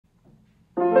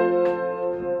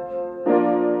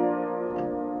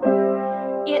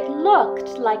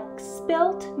Looked Like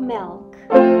Spilt Milk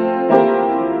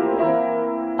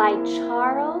by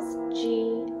Charles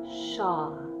G.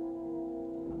 Shaw.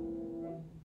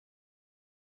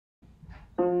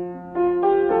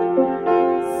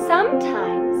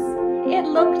 Sometimes it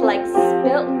looked like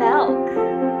spilt milk.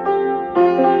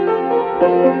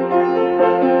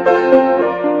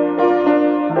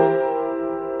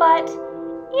 But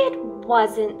it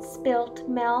wasn't spilt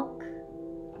milk.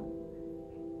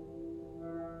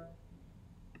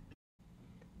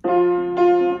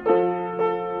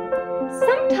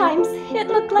 Sometimes it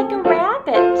looked like a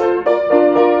rabbit.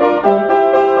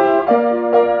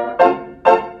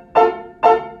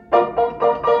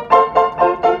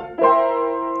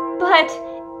 But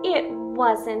it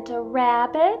wasn't a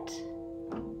rabbit.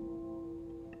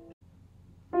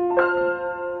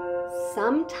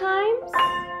 Sometimes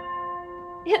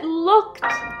it looked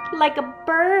like a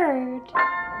bird.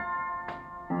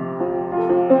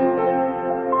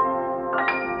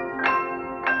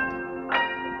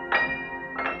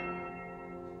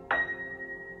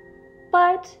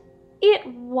 But it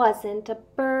wasn't a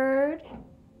bird.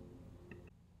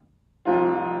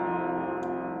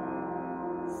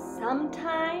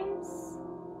 Sometimes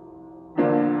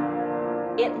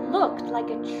it looked like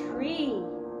a tree.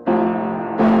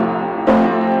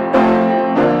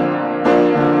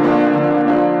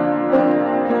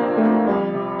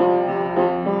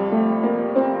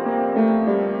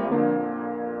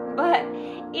 But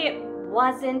it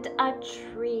wasn't a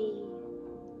tree.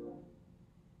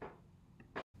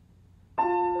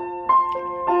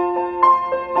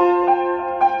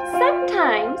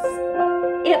 Sometimes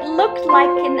it looked like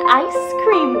an ice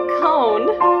cream cone.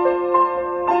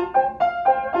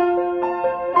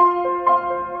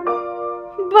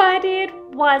 But it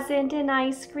wasn't an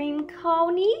ice cream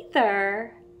cone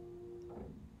either.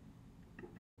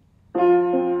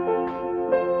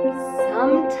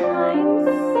 Sometimes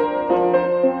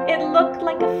it looked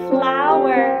like a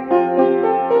flower.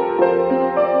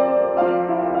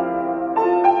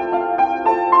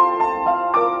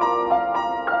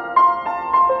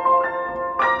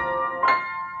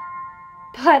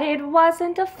 But it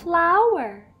wasn't a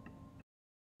flower.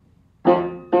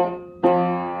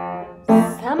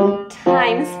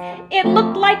 Sometimes it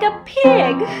looked like a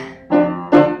pig.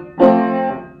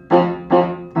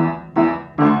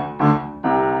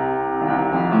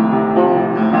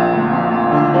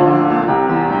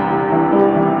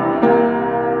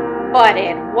 But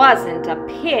it wasn't a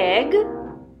pig.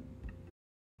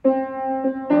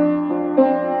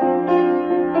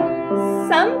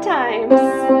 Sometimes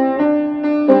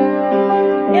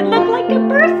it looked like a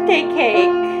birthday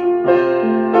cake.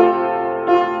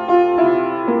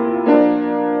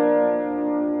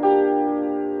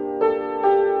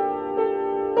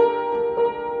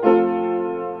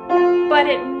 But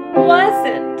it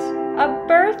wasn't a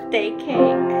birthday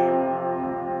cake.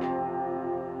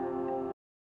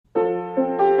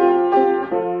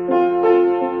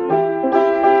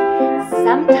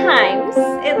 Sometimes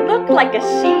it looked like a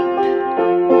sheep.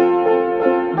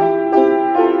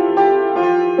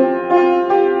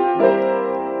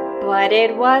 But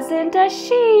it wasn't a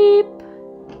sheep.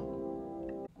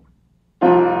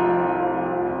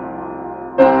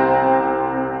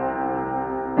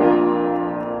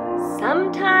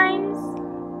 Sometimes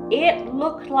it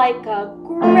looked like a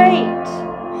great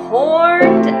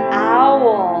horned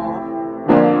owl.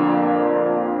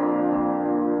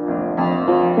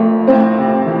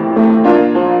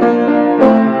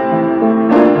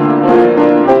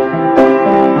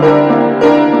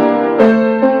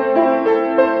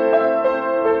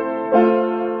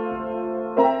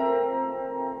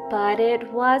 But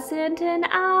it wasn't an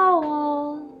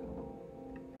owl.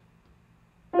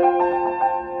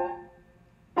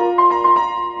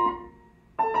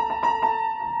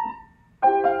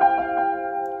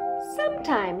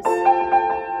 Sometimes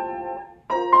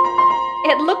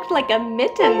it looked like a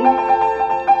mitten.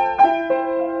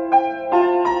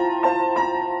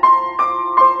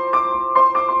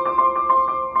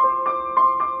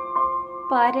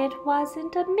 But it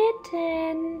wasn't a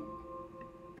mitten.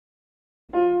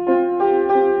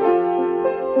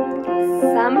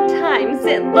 Sometimes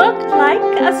it looked like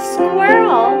a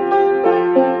squirrel.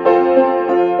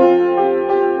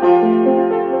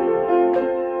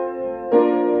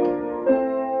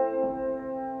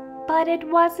 But it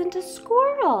wasn't a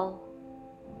squirrel.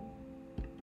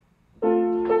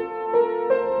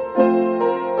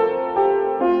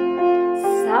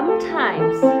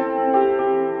 Sometimes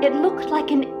it looked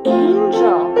like an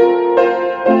angel.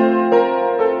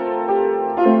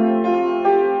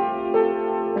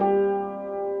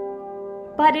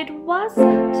 But it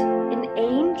wasn't an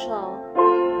angel.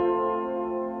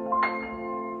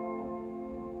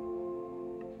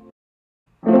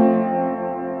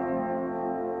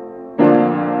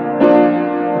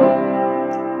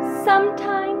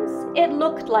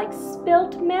 looked like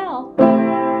spilt milk.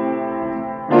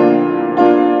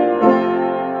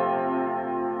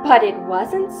 But it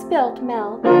wasn't spilt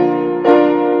milk.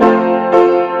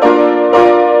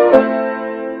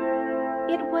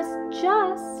 It was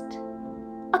just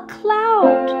a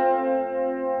cloud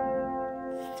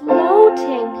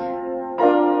floating